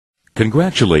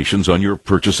congratulations on your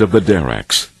purchase of the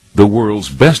Darex, the world's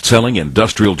best-selling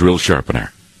industrial drill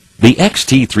sharpener. The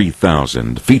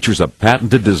XT-3000 features a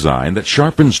patented design that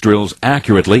sharpens drills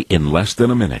accurately in less than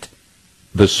a minute.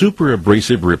 The super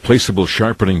abrasive replaceable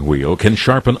sharpening wheel can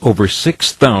sharpen over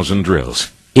 6,000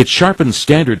 drills. It sharpens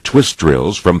standard twist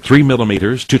drills from 3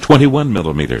 millimeters to 21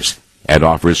 millimeters and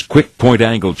offers quick point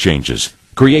angle changes,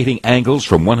 creating angles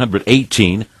from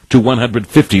 118 to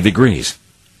 150 degrees.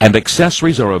 And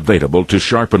accessories are available to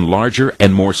sharpen larger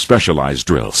and more specialized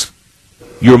drills.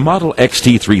 Your model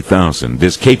XT-3000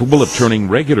 is capable of turning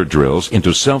regular drills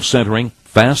into self-centering,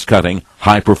 fast-cutting,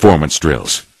 high-performance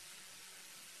drills.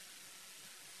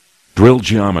 Drill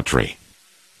geometry.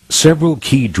 Several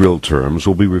key drill terms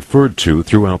will be referred to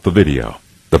throughout the video.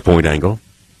 The point angle,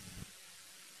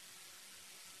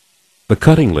 the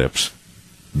cutting lips,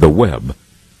 the web,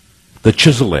 the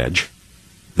chisel edge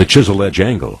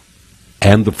angle,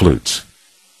 and the flutes.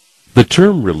 The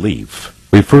term relief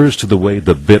refers to the way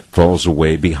the bit falls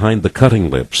away behind the cutting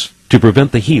lips to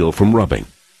prevent the heel from rubbing.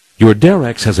 Your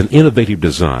Darex has an innovative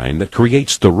design that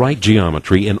creates the right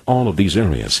geometry in all of these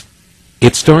areas.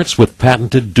 It starts with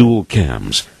patented dual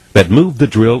cams that move the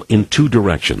drill in two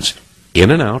directions,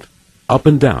 in and out, up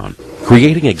and down,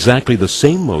 creating exactly the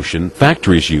same motion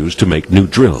factories use to make new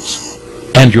drills.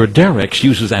 And your Darex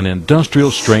uses an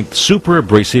industrial-strength,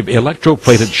 super-abrasive,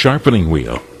 electroplated sharpening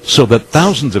wheel so that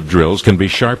thousands of drills can be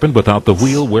sharpened without the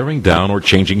wheel wearing down or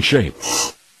changing shape.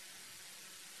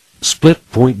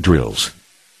 Split-point drills.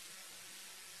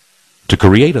 To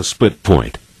create a split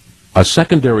point, a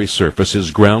secondary surface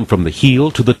is ground from the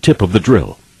heel to the tip of the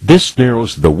drill. This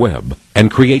narrows the web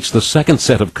and creates the second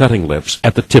set of cutting lips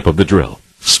at the tip of the drill.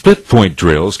 Split-point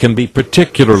drills can be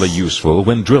particularly useful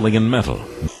when drilling in metal.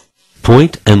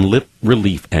 Point and lip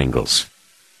relief angles.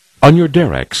 On your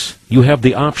Darex, you have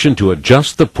the option to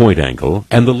adjust the point angle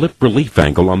and the lip relief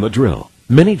angle on the drill.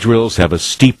 Many drills have a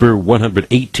steeper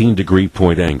 118-degree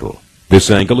point angle.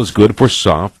 This angle is good for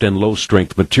soft and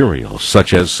low-strength materials,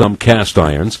 such as some cast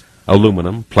irons,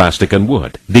 aluminum, plastic, and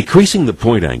wood. Decreasing the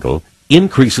point angle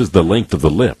increases the length of the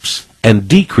lips and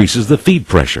decreases the feed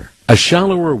pressure. A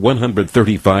shallower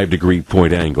 135-degree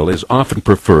point angle is often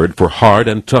preferred for hard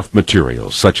and tough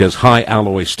materials, such as high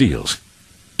alloy steels.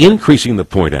 Increasing the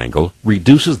point angle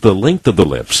reduces the length of the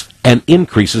lips and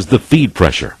increases the feed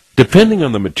pressure. Depending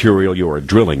on the material you are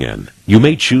drilling in, you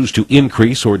may choose to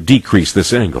increase or decrease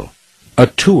this angle. A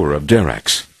tour of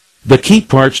Darex. The key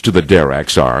parts to the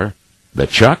Darex are the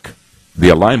chuck, the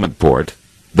alignment port,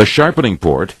 the sharpening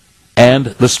port, and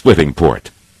the splitting port.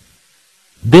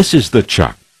 This is the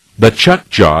chuck. The chuck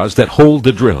jaws that hold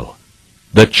the drill,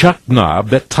 the chuck knob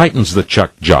that tightens the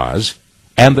chuck jaws,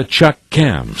 and the chuck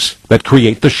cams that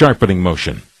create the sharpening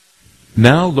motion.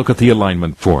 Now look at the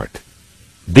alignment port.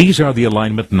 These are the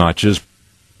alignment notches.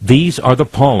 These are the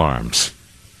pawl arms.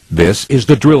 This is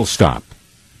the drill stop.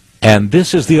 And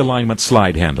this is the alignment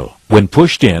slide handle. When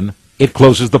pushed in, it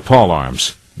closes the pawl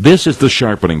arms. This is the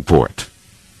sharpening port.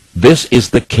 This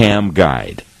is the cam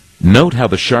guide. Note how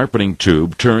the sharpening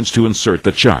tube turns to insert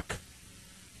the chuck.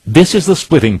 This is the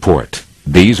splitting port.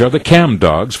 These are the cam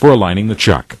dogs for aligning the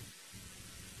chuck.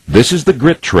 This is the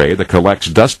grit tray that collects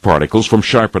dust particles from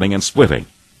sharpening and splitting.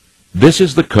 This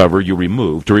is the cover you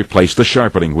remove to replace the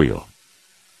sharpening wheel.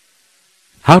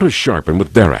 How to sharpen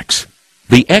with Darex.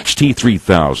 The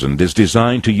XT-3000 is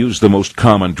designed to use the most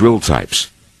common drill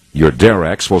types. Your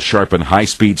Darex will sharpen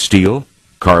high-speed steel,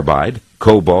 carbide,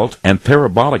 cobalt, and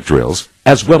parabolic drills,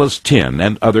 as well as tin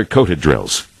and other coated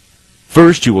drills.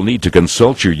 First, you will need to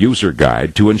consult your user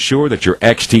guide to ensure that your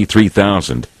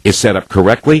XT-3000 is set up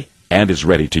correctly and is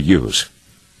ready to use.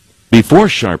 Before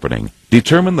sharpening,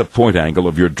 determine the point angle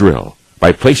of your drill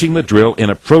by placing the drill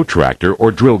in a protractor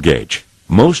or drill gauge.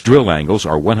 Most drill angles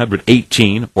are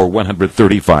 118 or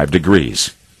 135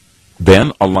 degrees.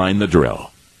 Then align the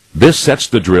drill. This sets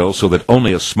the drill so that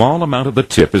only a small amount of the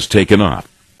tip is taken off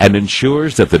and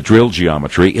ensures that the drill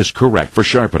geometry is correct for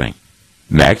sharpening.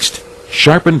 Next,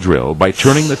 sharpen drill by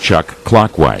turning the chuck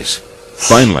clockwise.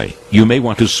 Finally, you may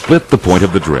want to split the point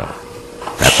of the drill.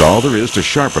 That's all there is to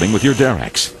sharpening with your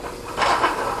Darex.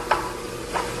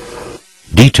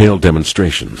 Detailed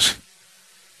demonstrations.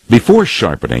 Before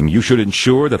sharpening, you should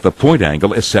ensure that the point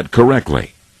angle is set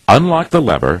correctly. Unlock the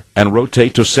lever and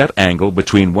rotate to set angle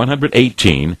between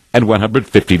 118 and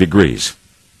 150 degrees.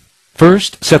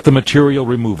 First, set the material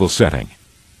removal setting.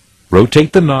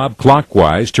 Rotate the knob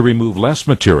clockwise to remove less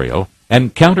material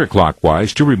and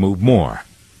counterclockwise to remove more.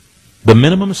 The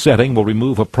minimum setting will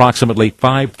remove approximately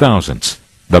 5 thousandths,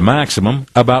 the maximum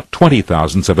about 20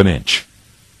 thousandths of an inch.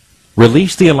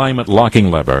 Release the alignment locking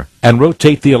lever and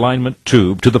rotate the alignment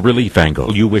tube to the relief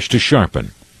angle you wish to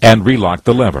sharpen, and relock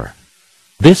the lever.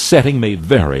 This setting may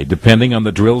vary depending on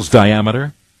the drill's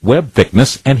diameter, web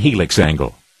thickness, and helix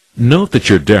angle. Note that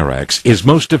your Darex is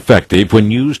most effective when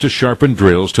used to sharpen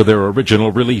drills to their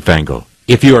original relief angle.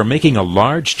 If you are making a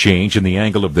large change in the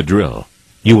angle of the drill,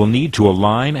 you will need to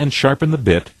align and sharpen the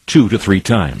bit 2 to 3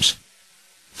 times.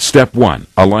 Step 1.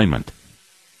 Alignment.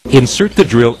 Insert the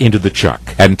drill into the chuck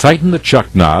and tighten the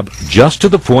chuck knob just to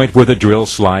the point where the drill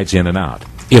slides in and out.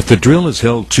 If the drill is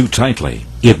held too tightly,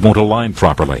 it won't align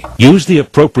properly. Use the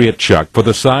appropriate chuck for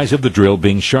the size of the drill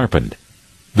being sharpened.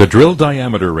 The drill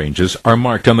diameter ranges are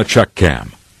marked on the chuck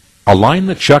cam. Align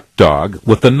the chuck dog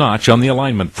with the notch on the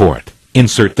alignment port.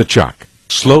 Insert the chuck.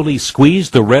 Slowly squeeze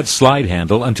the red slide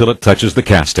handle until it touches the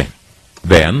casting.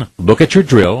 Then, look at your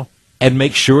drill and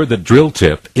make sure the drill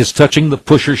tip is touching the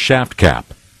pusher shaft cap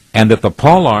and that the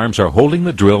pawl arms are holding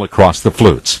the drill across the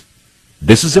flutes.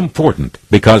 This is important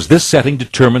because this setting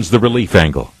determines the relief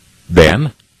angle.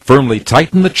 Then, firmly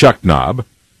tighten the chuck knob,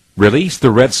 release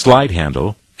the red slide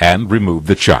handle, and remove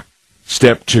the chuck.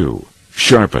 Step 2.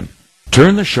 Sharpen.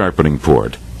 Turn the sharpening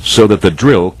port so that the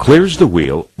drill clears the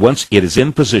wheel once it is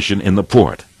in position in the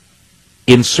port.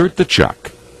 Insert the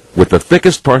chuck with the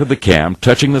thickest part of the cam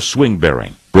touching the swing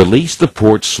bearing. Release the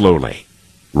port slowly.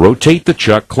 Rotate the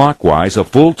chuck clockwise a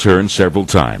full turn several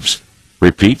times.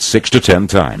 Repeat 6 to 10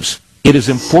 times. It is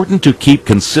important to keep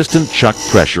consistent chuck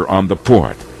pressure on the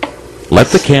port. Let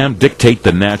the cam dictate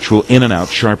the natural in and out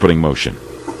sharpening motion.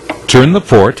 Turn the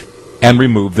port and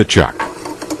remove the chuck.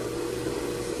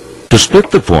 To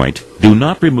split the point, do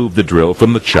not remove the drill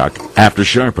from the chuck after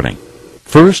sharpening.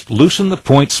 First, loosen the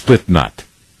point split nut.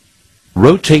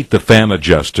 Rotate the fan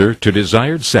adjuster to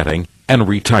desired setting and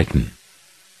retighten.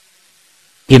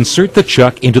 Insert the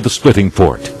chuck into the splitting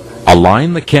port.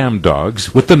 Align the cam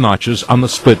dogs with the notches on the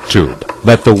split tube.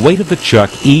 Let the weight of the chuck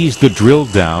ease the drill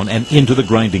down and into the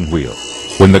grinding wheel.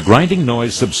 When the grinding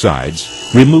noise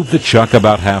subsides, remove the chuck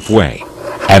about halfway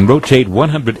and rotate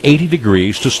 180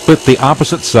 degrees to split the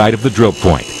opposite side of the drill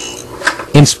point.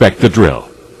 Inspect the drill.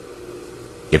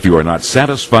 If you are not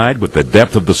satisfied with the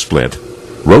depth of the split,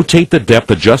 rotate the depth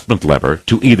adjustment lever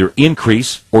to either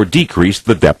increase or decrease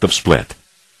the depth of split.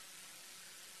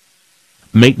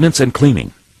 Maintenance and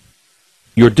cleaning.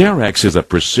 Your Darex is a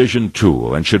precision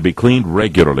tool and should be cleaned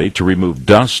regularly to remove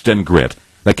dust and grit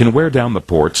that can wear down the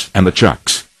ports and the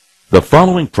chucks. The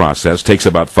following process takes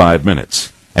about 5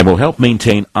 minutes and will help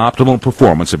maintain optimal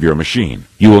performance of your machine.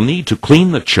 You will need to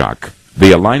clean the chuck,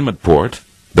 the alignment port,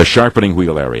 the sharpening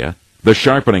wheel area, the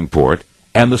sharpening port,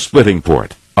 and the splitting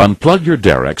port. Unplug your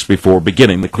Darex before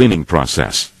beginning the cleaning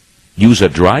process. Use a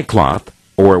dry cloth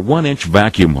or a 1-inch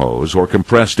vacuum hose or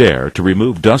compressed air to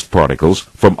remove dust particles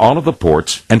from all of the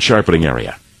ports and sharpening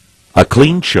area. A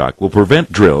clean chuck will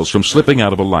prevent drills from slipping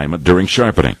out of alignment during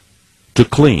sharpening. To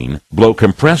clean, blow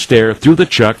compressed air through the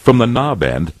chuck from the knob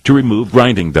end to remove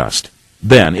grinding dust.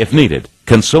 Then, if needed,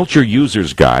 consult your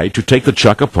user's guide to take the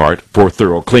chuck apart for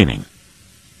thorough cleaning.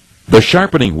 The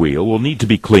sharpening wheel will need to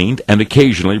be cleaned and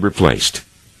occasionally replaced.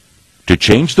 To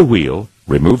change the wheel,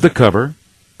 remove the cover,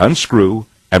 unscrew,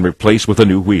 and replace with a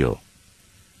new wheel.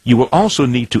 You will also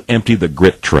need to empty the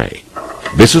grit tray.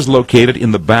 This is located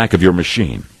in the back of your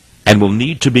machine and will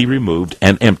need to be removed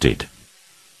and emptied.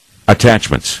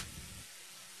 Attachments.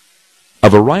 A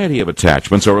variety of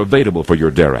attachments are available for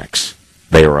your Darex.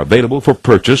 They are available for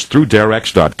purchase through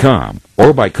Darex.com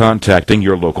or by contacting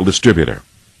your local distributor.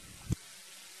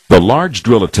 The large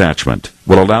drill attachment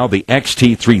will allow the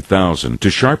XT-3000 to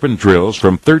sharpen drills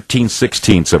from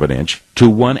 13/16 of an inch to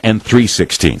 1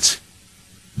 3/16.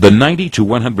 The 90 to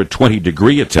 120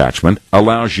 degree attachment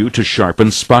allows you to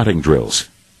sharpen spotting drills.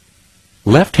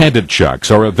 Left-handed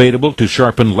chucks are available to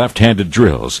sharpen left-handed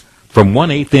drills from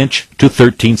 1/8 inch to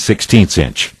 13/16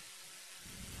 inch.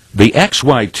 The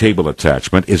XY table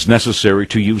attachment is necessary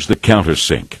to use the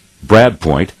countersink, brad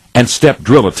point, and step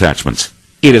drill attachments.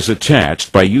 It is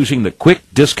attached by using the quick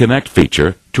disconnect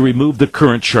feature to remove the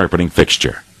current sharpening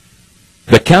fixture.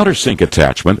 The countersink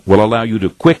attachment will allow you to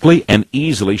quickly and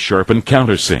easily sharpen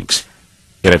countersinks.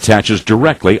 It attaches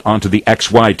directly onto the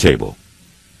XY table.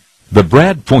 The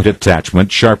brad point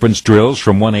attachment sharpens drills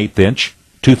from 1/8 inch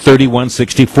to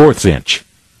 31/64 inch.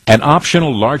 An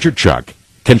optional larger chuck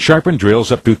can sharpen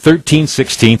drills up to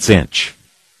 13/16 inch.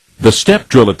 The step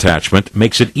drill attachment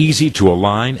makes it easy to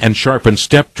align and sharpen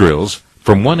step drills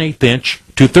from 1/8 inch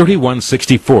to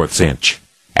 31/64 inch.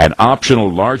 An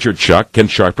optional larger chuck can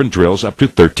sharpen drills up to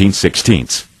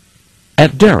 13/16.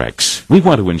 At Darex, we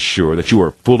want to ensure that you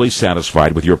are fully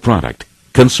satisfied with your product.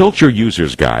 Consult your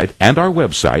user's guide and our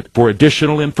website for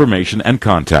additional information and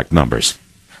contact numbers.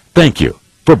 Thank you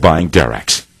for buying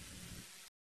Darex.